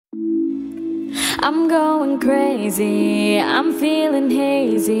I'm going crazy, I'm feeling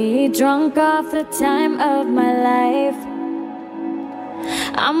hazy, drunk off the time of my life.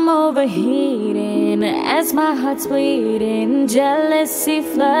 I'm overheating as my heart's bleeding, jealousy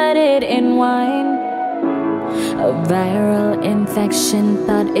flooded in wine. A viral infection,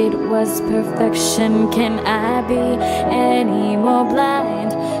 thought it was perfection. Can I be any more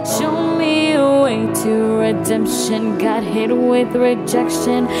blind? Show me a way to redemption. Got hit with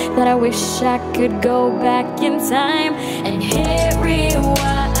rejection, that I wish I could go back in time and hit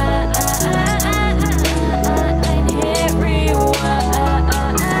rewind. Hit rewind.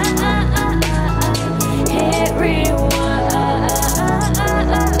 Hit rewind.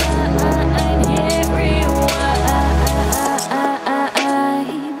 Hit rewind.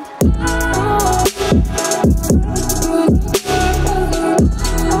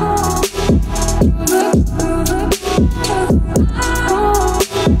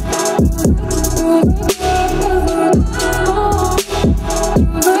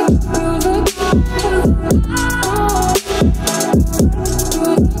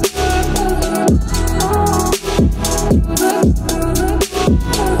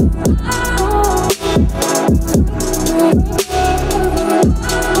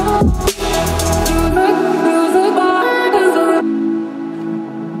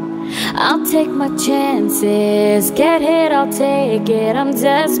 I'll take my chances, get hit, I'll take it. I'm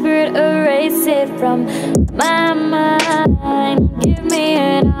desperate, erase it from my mind. Give me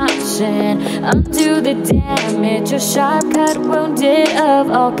an option, undo the damage. A sharp cut, wounded of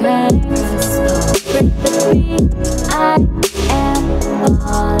all kinds. Break the beat, I am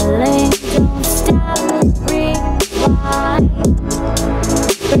falling. Don't stop, rewind.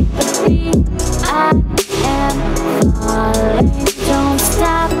 Break the beat, I am falling. Don't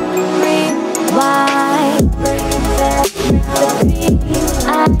stop. Why break the beat? I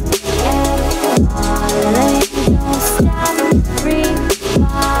am falling. Don't stop,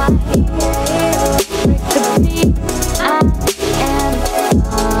 rewind. Break the beat. I am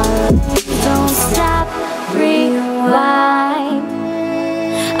falling. Don't stop, rewind.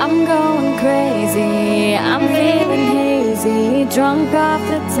 I'm going crazy, I'm feeling hazy, drunk off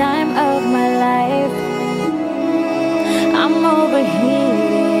the time of my life. I'm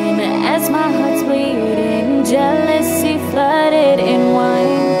overheating as my heart's bleeding, jealousy flooded in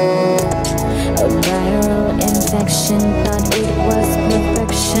wine. A viral infection, thought it was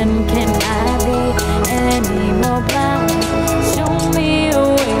perfection. Can I be any more blind? Show me a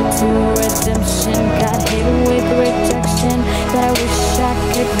way to redemption. Got hit with rejection, that I wish I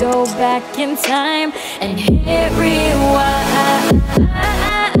could go back in time and hit rewind.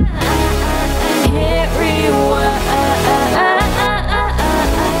 Hit rewind.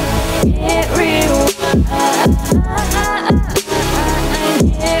 Hit rewind.